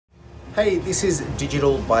Hey, this is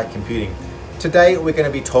Digital by Computing. Today we're going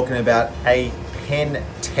to be talking about a pen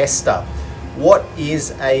tester. What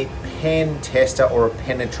is a pen tester or a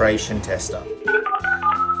penetration tester?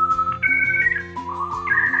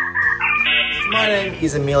 My name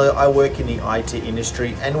is Emilio, I work in the IT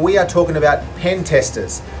industry and we are talking about pen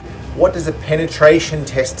testers. What does a penetration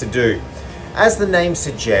tester do? As the name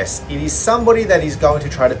suggests, it is somebody that is going to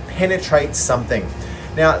try to penetrate something.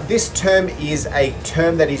 Now, this term is a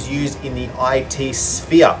term that is used in the IT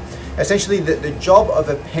sphere. Essentially, the job of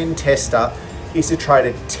a pen tester is to try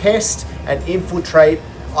to test and infiltrate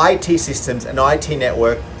IT systems, an IT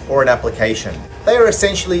network, or an application. They are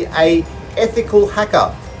essentially an ethical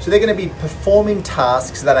hacker. So they're going to be performing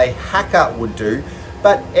tasks that a hacker would do,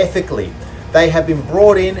 but ethically. They have been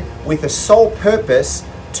brought in with the sole purpose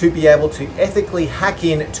to be able to ethically hack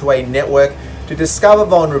into a network to discover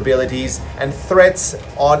vulnerabilities and threats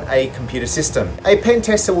on a computer system. A pen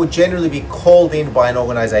tester will generally be called in by an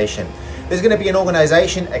organization. There's going to be an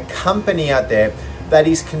organization, a company out there that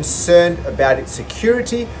is concerned about its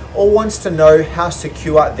security or wants to know how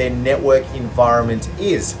secure their network environment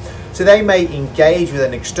is. So they may engage with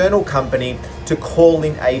an external company to call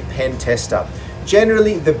in a pen tester.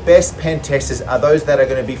 Generally, the best pen testers are those that are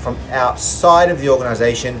going to be from outside of the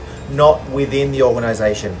organization, not within the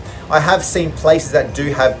organization. I have seen places that do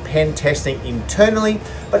have pen testing internally,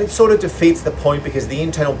 but it sort of defeats the point because the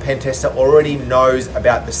internal pen tester already knows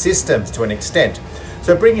about the systems to an extent.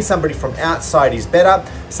 So bringing somebody from outside is better,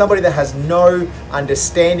 somebody that has no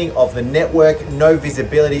understanding of the network, no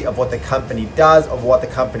visibility of what the company does, of what the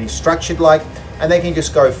company is structured like, and they can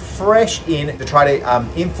just go fresh in to try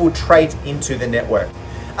to infiltrate into the network.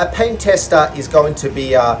 A pen tester is going to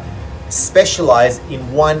be specialized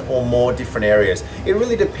in one or more different areas. It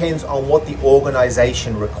really depends on what the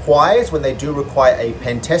organization requires when they do require a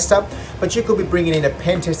pen tester, but you could be bringing in a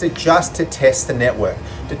pen tester just to test the network,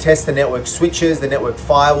 to test the network switches, the network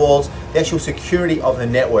firewalls, the actual security of the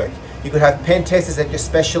network. You could have pen testers that just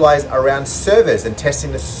specialize around servers and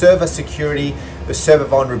testing the server security, the server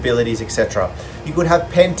vulnerabilities, etc. You could have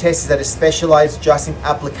pen testers that are specialized just in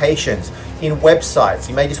applications, in websites.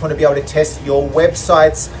 You may just want to be able to test your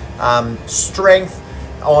website's strength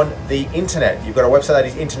on the internet. You've got a website that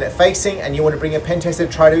is internet facing and you want to bring a pen tester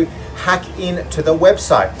to try to hack into the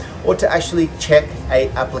website or to actually check a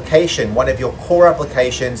application, one of your core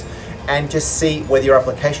applications, and just see whether your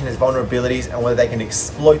application has vulnerabilities and whether they can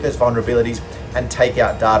exploit those vulnerabilities and take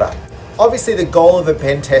out data. Obviously, the goal of a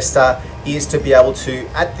pen tester is to be able to,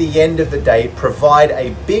 at the end of the day, provide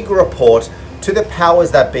a big report to the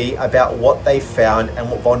powers that be about what they found and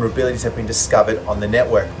what vulnerabilities have been discovered on the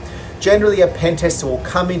network. Generally, a pen tester will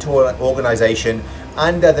come into an organization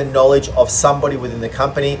under the knowledge of somebody within the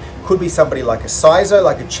company. Could be somebody like a CISO,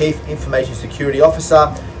 like a Chief Information Security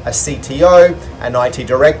Officer, a CTO, an IT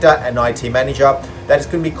director, an IT manager, that is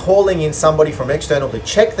going to be calling in somebody from external to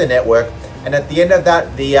check the network. And at the end of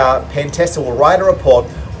that, the pen tester will write a report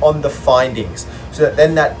on the findings, so that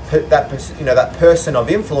then that person of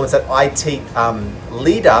influence, that IT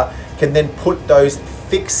leader, can then put those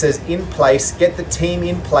fixes in place, get the team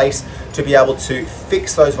in place to be able to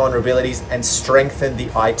fix those vulnerabilities and strengthen the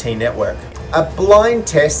IT network. A blind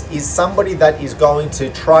test is somebody that is going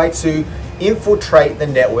to try to infiltrate the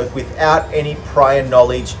network without any prior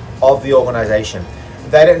knowledge of the organization.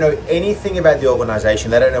 They don't know anything about the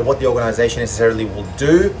organization. They don't know what the organization necessarily will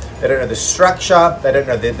do. They don't know the structure. They don't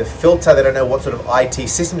know the filter. They don't know what sort of IT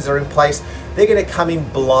systems are in place. They're going to come in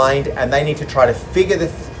blind and they need to try to figure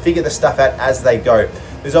the stuff out as they go.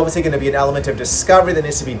 There's obviously going to be an element of discovery that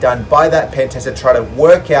needs to be done by that pen tester to try to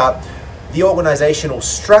work out the organizational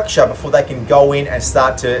structure before they can go in and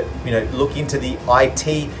start to look into the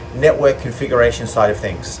IT network configuration side of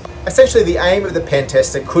things. Essentially, the aim of the pen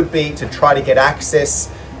tester could be to try to get access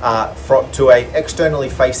to an externally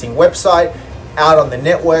facing website, out on the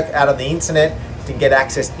network, out on the internet, to get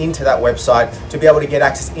access into that website, to be able to get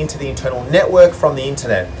access into the internal network from the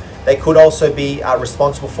internet. They could also be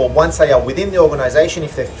responsible for, once they are within the organization,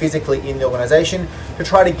 if they're physically in the organization, to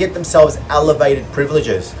try to get themselves elevated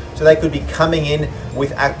privileges. So they could be coming in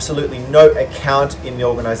with absolutely no account in the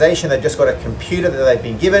organization. They've just got a computer that they've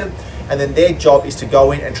been given, and then their job is to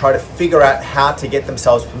go in and try to figure out how to get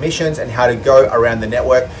themselves permissions and how to go around the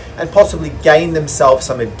network and possibly gain themselves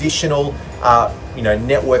some additional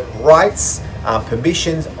network rights,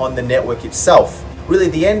 permissions on the network itself. Really,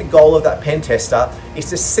 the end goal of that pen tester is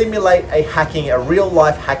to simulate a real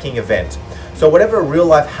life hacking event. So whatever a real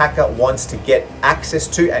life hacker wants to get access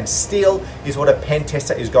to and steal is what a pen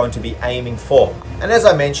tester is going to be aiming for. And as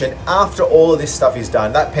I mentioned, after all of this stuff is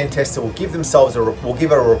done, that pen tester will give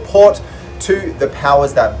a report to the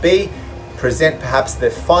powers that be, present perhaps their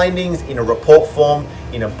findings in a report form,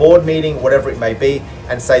 in a board meeting, whatever it may be,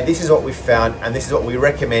 and say this is what we found and this is what we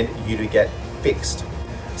recommend you to get fixed.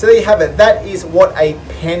 So there you have it. That is what a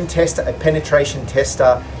pen tester, a penetration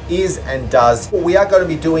tester is and does. We are going to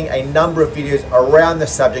be doing a number of videos around the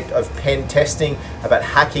subject of pen testing, about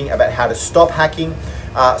hacking, about how to stop hacking.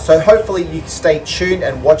 So hopefully you stay tuned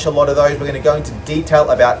and watch a lot of those. We're going to go into detail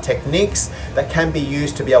about techniques that can be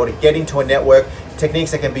used to be able to get into a network,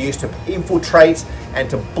 techniques that can be used to infiltrate and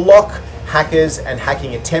to block hackers and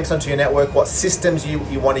hacking attempts onto your network, what systems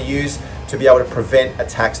you want to use to be able to prevent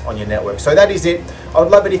attacks on your network. So that is it. I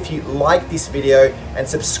would love it if you like this video and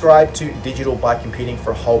subscribe to Digital by Computing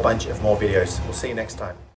for a whole bunch of more videos. We'll see you next time.